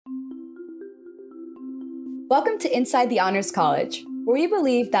Welcome to Inside the Honors College, where we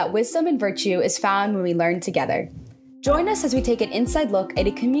believe that wisdom and virtue is found when we learn together. Join us as we take an inside look at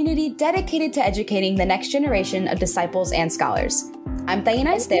a community dedicated to educating the next generation of disciples and scholars. I'm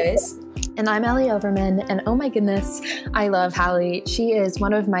Taina Estevez. And I'm Ellie Overman, and oh my goodness, I love Halle. She is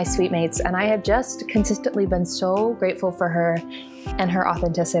one of my sweet mates, and I have just consistently been so grateful for her and her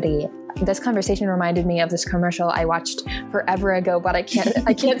authenticity. This conversation reminded me of this commercial I watched forever ago, but I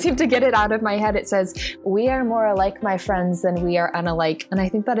can't seem to get it out of my head. It says, "We are more alike, my friends, than we are unalike." And I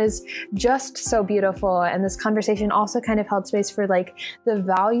think that is just so beautiful. And this conversation also kind of held space for like the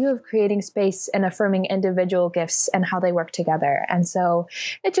value of creating space and affirming individual gifts and how they work together. And so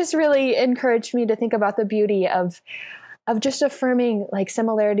it just really encouraged me to think about the beauty of just affirming like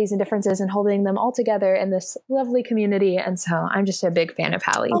similarities and differences and holding them all together in this lovely community. And so I'm just a big fan of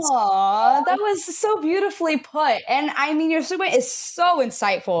Halle's. Aw, that was so beautifully put. And I mean, your segment is so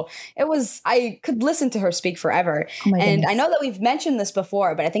insightful. I could listen to her speak forever. And I know that we've mentioned this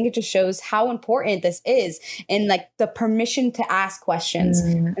before, but I think it just shows how important this is in like the permission to ask questions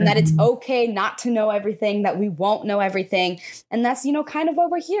and that it's okay not to know everything, that we won't know everything. And that's, kind of why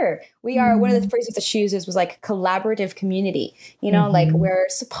we're here. We are, one of the phrases that she uses was like collaborative community. Like we're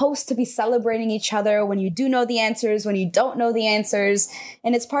supposed to be celebrating each other when you do know the answers, when you don't know the answers.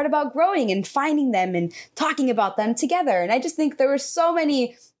 And it's part about growing and finding them and talking about them together. And I just think there were so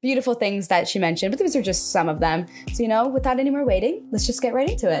many beautiful things that she mentioned, but these are just some of them. So, without any more waiting, let's just get right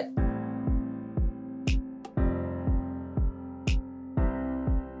into it.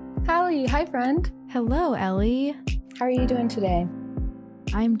 Halle, hi friend. Hello, Ellie. How are you doing today?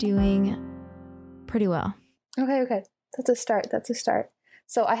 I'm doing pretty well. Okay. That's a start.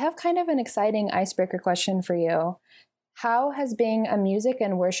 So I have kind of an exciting icebreaker question for you. How has being a music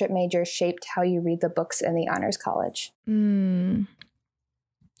and worship major shaped how you read the books in the Honors College?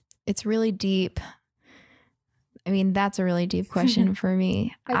 It's really deep. I mean, that's a really deep question for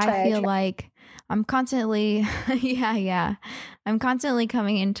me. I feel like I'm constantly, I'm constantly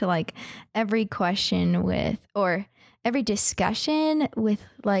coming into like every question or every discussion with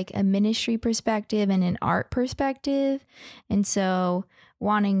like a ministry perspective and an art perspective. And so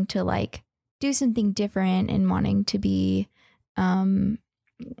wanting to like do something different and wanting to be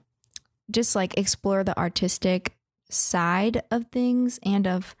just like explore the artistic side of things and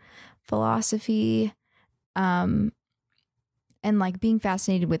of philosophy, and like being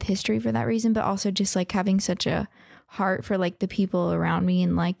fascinated with history for that reason, but also just like having such a heart for like the people around me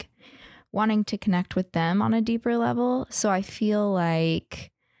and like wanting to connect with them on a deeper level. So I feel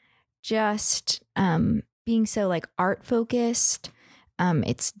like just being so like art focused,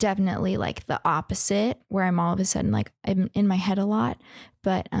 it's definitely like the opposite where I'm all of a sudden like I'm in my head a lot,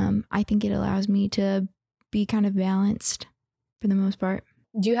 but I think it allows me to be kind of balanced for the most part.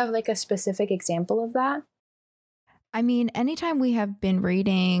 Do you have like a specific example of that? I mean, anytime we have been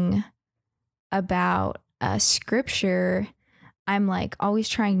reading about scripture, I'm like always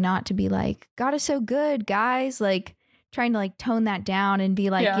trying not to be like, God is so good, guys. Like trying to like tone that down and be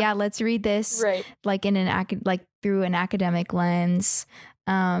like, yeah let's read this like in like through an academic lens,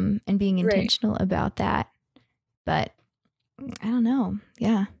 and being intentional about that. But I don't know.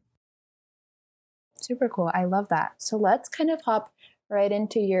 Yeah. Super cool. I love that. So let's kind of hop right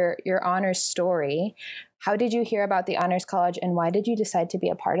into your honors story. How did you hear about the Honors College and why did you decide to be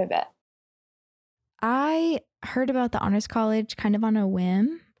a part of it? I heard about the Honors College kind of on a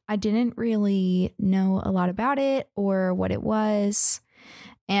whim. I didn't really know a lot about it or what it was.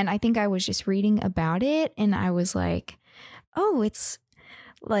 And I think I was just reading about it and I was like, oh, it's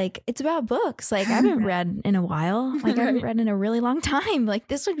about books. Like I haven't read in a while. Like I haven't read in a really long time. Like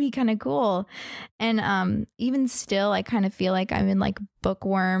this would be kind of cool. And even still, I kind of feel like I'm in like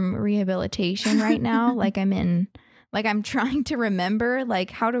bookworm rehabilitation right now. Like I'm trying to remember like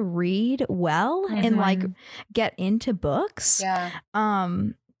how to read well and like get into books. Yeah.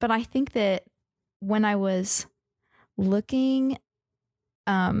 But I think that when I was looking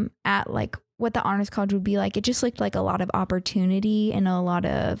at like what the Honors College would be like, it just looked like a lot of opportunity and a lot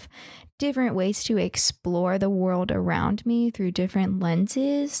of different ways to explore the world around me through different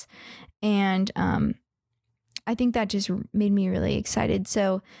lenses. And I think that just made me really excited.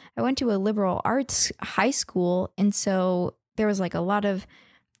 So I went to a liberal arts high school. And so there was like a lot of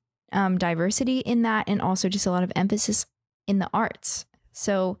diversity in that and also just a lot of emphasis in the arts.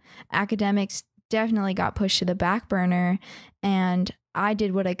 So academics definitely got pushed to the back burner and I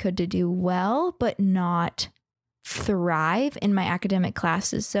did what I could to do well, but not thrive in my academic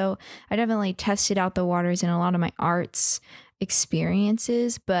classes. So I definitely tested out the waters in a lot of my arts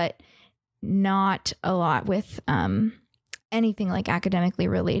experiences, but not a lot with anything like academically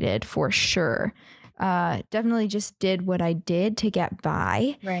related for sure. definitely just did what I did to get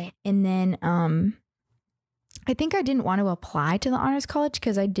by. Right. And then I think I didn't want to apply to the honors college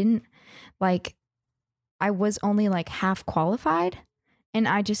because I didn't like, I was only like half qualified. And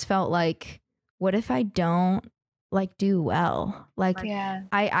I just felt like, what if I don't like do well? Like,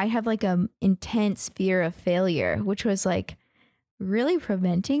 I have like a intense fear of failure, which was like really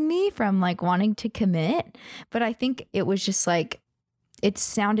preventing me from like wanting to commit. But I think it was just like, it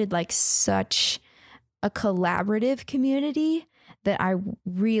sounded like such a collaborative community that I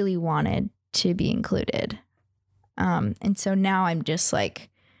really wanted to be included. And so now I'm just like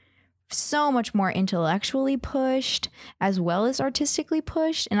so much more intellectually pushed as well as artistically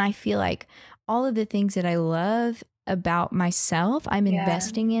pushed. And I feel like all of the things that I love about myself, I'm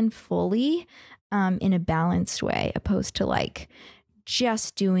investing in fully in a balanced way, opposed to like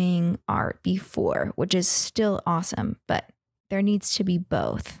just doing art before, which is still awesome, but there needs to be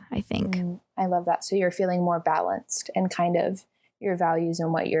both, I think. I love that. So you're feeling more balanced and kind of your values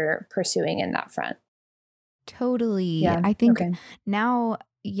and what you're pursuing in that front. Totally. Yeah. I think now,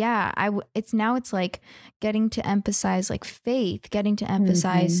 it's like getting to emphasize like faith, getting to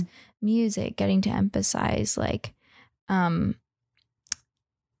emphasize music, getting to emphasize like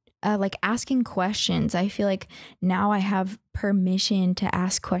asking questions. I feel like now I have permission to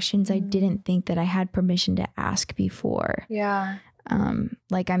ask questions I didn't think that I had permission to ask before. Yeah.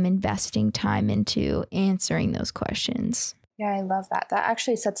 Like I'm investing time into answering those questions. Yeah, I love that. That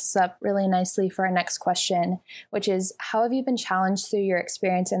actually sets us up really nicely for our next question, which is, how have you been challenged through your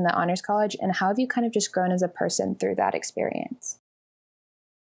experience in the honors college, and how have you kind of just grown as a person through that experience?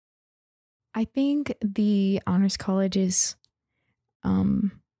 I think the honors college is,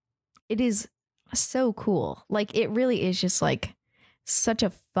 it is so cool. Like it really is just like such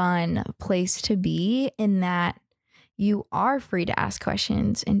a fun place to be, in that you are free to ask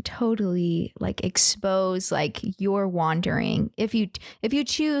questions and totally like expose like your wandering. If you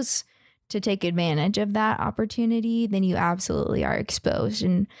choose to take advantage of that opportunity, then you absolutely are exposed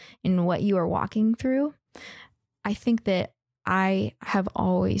in what you are walking through. I think that I have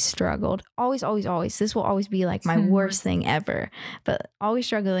always struggled, always. This will always be like my worst thing ever, but always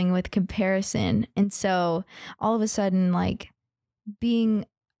struggling with comparison. And so all of a sudden, like being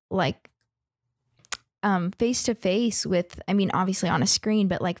like face to face with, I mean, obviously on a screen,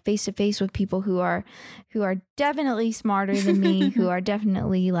 but like face to face with people who are definitely smarter than me, who are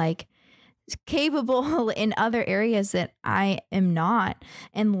definitely like capable in other areas that I am not,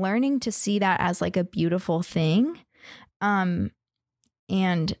 and learning to see that as like a beautiful thing.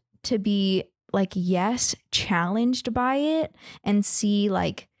 And to be like, yes, challenged by it, and see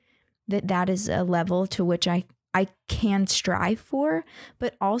like that is a level to which I can strive for,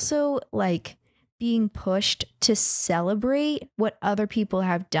 but also like being pushed to celebrate what other people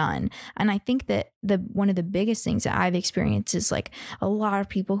have done. And I think that one of the biggest things that I've experienced is like a lot of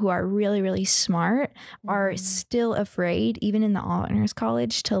people who are really, really smart are still afraid, even in the honors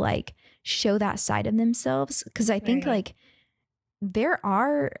college, to like show that side of themselves. Because I think like there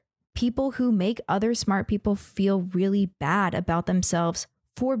are people who make other smart people feel really bad about themselves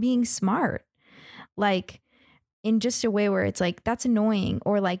for being smart. Like, in just a way where it's like, that's annoying,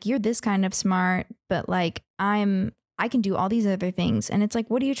 or like, you're this kind of smart, but like I can do all these other things. And it's like,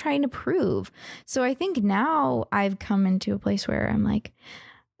 what are you trying to prove? So I think now I've come into a place where I'm like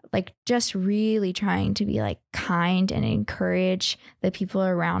just really trying to be like kind and encourage the people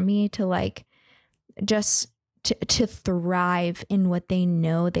around me to like just to thrive in what they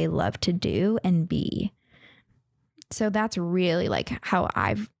know they love to do and be. So that's really like how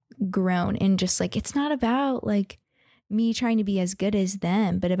I've grown, and just like, it's not about like me trying to be as good as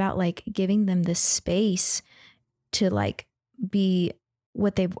them, but about like giving them the space to like be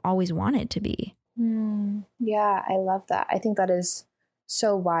what they've always wanted to be. Yeah, I love that. I think that is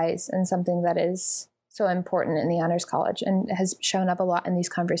so wise and something that is so important in the honors college and has shown up a lot in these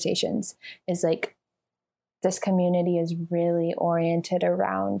conversations, is like, this community is really oriented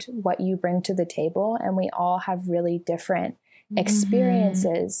around what you bring to the table, and we all have really different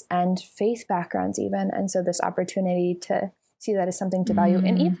experiences and faith backgrounds even. And so this opportunity to see that as something to value,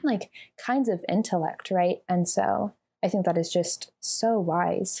 and even like kinds of intellect, right? And so I think that is just so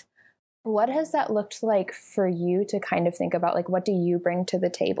wise. What has that looked like for you to kind of think about, like, what do you bring to the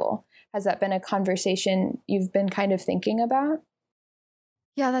table? Has that been a conversation you've been kind of thinking about?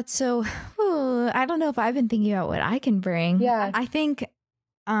 Yeah, that's so, I don't know if I've been thinking about what I can bring. Yeah. I think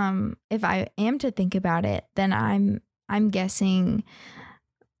if I am to think about it, then I'm guessing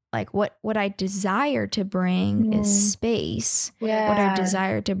like what I desire to bring is space. Yeah. What I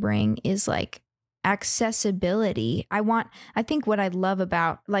desire to bring is like accessibility. I think what I love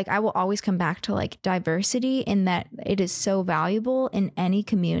about, like, I will always come back to like diversity in that it is so valuable in any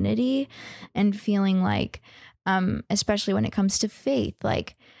community, and feeling like, especially when it comes to faith,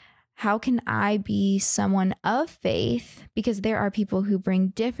 like, how can I be someone of faith? Because there are people who bring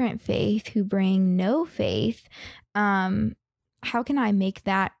different faith, who bring no faith. How can I make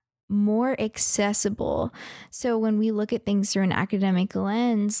that more accessible? So when we look at things through an academic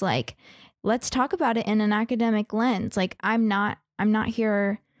lens, like, let's talk about it in an academic lens. Like, I'm not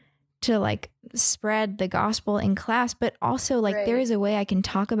here to like spread the gospel in class, but also like there is a way I can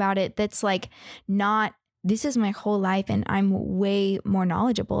talk about it that's like not, this is my whole life and I'm way more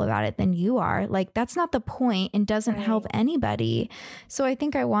knowledgeable about it than you are. Like, that's not the point and doesn't help anybody. So I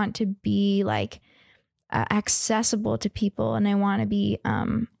think I want to be like accessible to people, and I want to be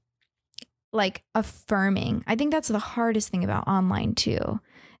like affirming. I think that's the hardest thing about online too,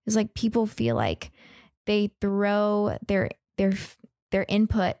 is like people feel like they throw their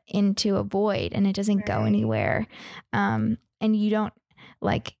input into a void and it doesn't go anywhere. And you don't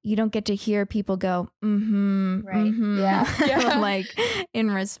get to hear people go, like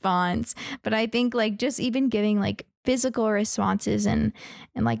in response. But I think like just even giving like physical responses and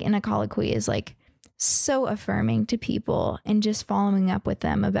like in a colloquy is like so affirming to people, and just following up with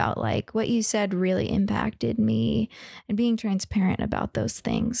them about like what you said really impacted me, and being transparent about those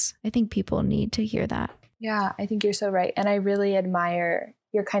things. I think people need to hear that. Yeah, I think you're so right. And I really admire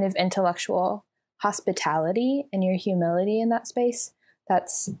your kind of intellectual hospitality and your humility in that space.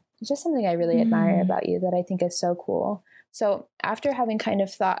 That's just something I really admire about you that I think is so cool. So after having kind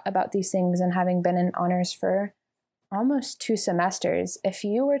of thought about these things and having been in honors for almost 2 semesters, if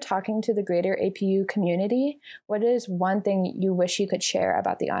you were talking to the greater APU community, what is one thing you wish you could share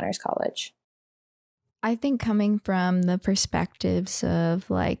about the Honors College? I think coming from the perspectives of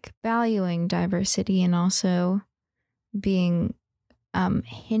like valuing diversity and also being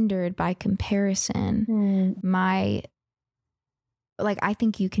hindered by comparison, I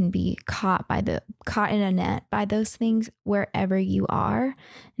think you can be caught in a net by those things wherever you are.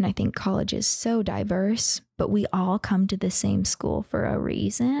 And I think college is so diverse, but we all come to the same school for a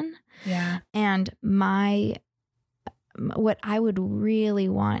reason. Yeah. And what I would really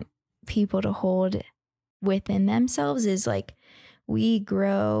want people to hold within themselves is like, we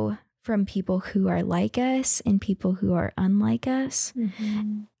grow from people who are like us and people who are unlike us.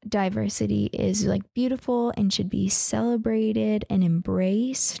 Diversity is like beautiful and should be celebrated and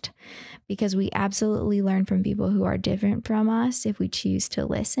embraced, because we absolutely learn from people who are different from us if we choose to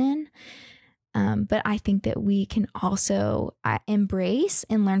listen. But I think that we can also embrace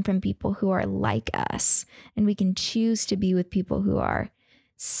and learn from people who are like us, and we can choose to be with people who are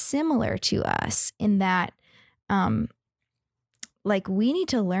similar to us in that, like, we need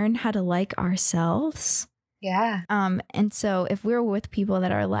to learn how to like ourselves. Yeah. And so if we're with people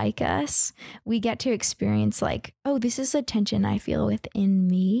that are like us, we get to experience like, oh, this is a tension I feel within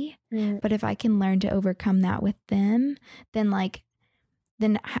me. But if I can learn to overcome that with them, then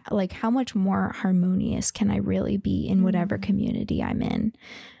how much more harmonious can I really be in whatever community I'm in?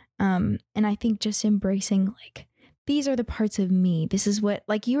 And I think just embracing like, these are the parts of me. This is what,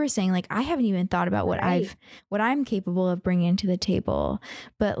 like you were saying, like, I haven't even thought about what I'm capable of bringing to the table.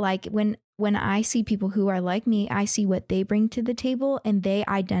 But like when I see people who are like me, I see what they bring to the table and they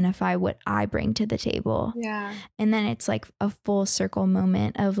identify what I bring to the table. Yeah. And then it's like a full circle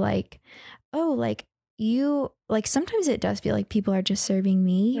moment of like, oh, like you, like sometimes it does feel like people are just serving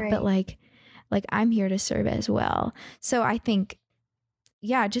me, but like I'm here to serve as well. So I think,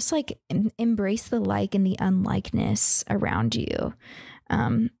 yeah, just like embrace the like and the unlikeness around you,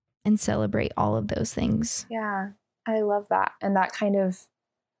 and celebrate all of those things. Yeah, I love that. And that kind of,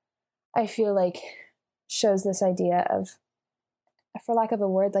 I feel like, shows this idea of, for lack of a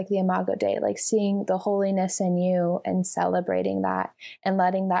word, like the Imago Dei, like seeing the holiness in you and celebrating that and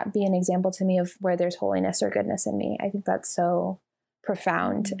letting that be an example to me of where there's holiness or goodness in me. I think that's so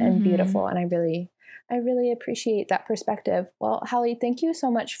profound and beautiful. And I really appreciate that perspective. Well, Halle, thank you so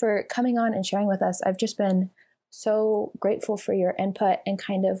much for coming on and sharing with us. I've just been so grateful for your input and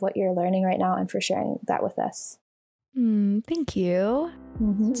kind of what you're learning right now, and for sharing that with us. Thank you.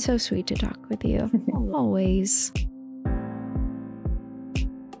 It's so sweet to talk with you. Always.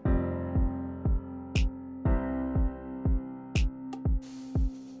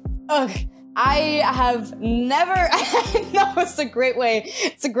 Okay. I have never, no, it's a great way.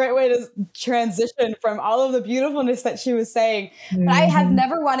 It's a great way to transition from all of the beautifulness that she was saying. But I have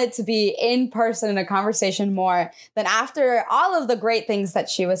never wanted to be in person in a conversation more than after all of the great things that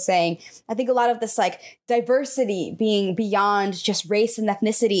she was saying. I think a lot of this like diversity being beyond just race and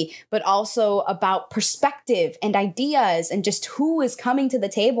ethnicity, but also about perspective and ideas and just who is coming to the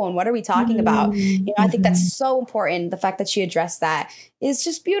table and what are we talking about? You know, I think that's so important. The fact that she addressed that is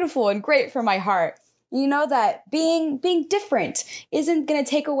just beautiful and great for my heart. You know, that being different isn't going to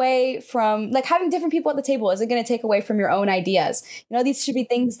take away from, like, having different people at the table isn't going to take away from your own ideas. You know, these should be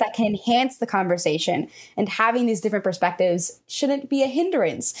things that can enhance the conversation, and having these different perspectives shouldn't be a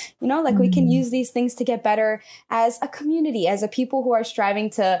hindrance. You know, like we can use these things to get better as a community, as a people who are striving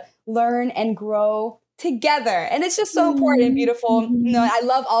to learn and grow together. And it's just so important and beautiful. You know, I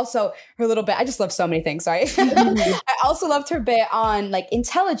love also her little bit. I just love so many things. Sorry. I also loved her bit on like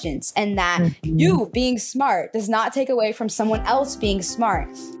intelligence, and that you being smart does not take away from someone else being smart.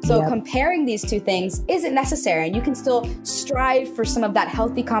 So comparing these two things isn't necessary. And you can still strive for some of that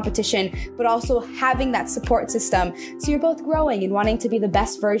healthy competition, but also having that support system. So you're both growing and wanting to be the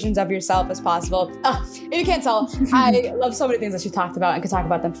best versions of yourself as possible. If you can't tell, I love so many things that she talked about and could talk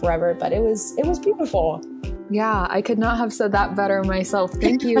about them forever, but it was beautiful. Yeah, I could not have said that better myself.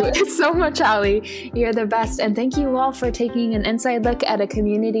 Thank you so much, Allie. You're the best. And thank you all for taking an inside look at a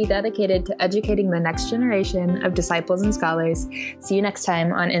community dedicated to educating the next generation of disciples and scholars. See you next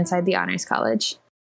time on Inside the Honors College.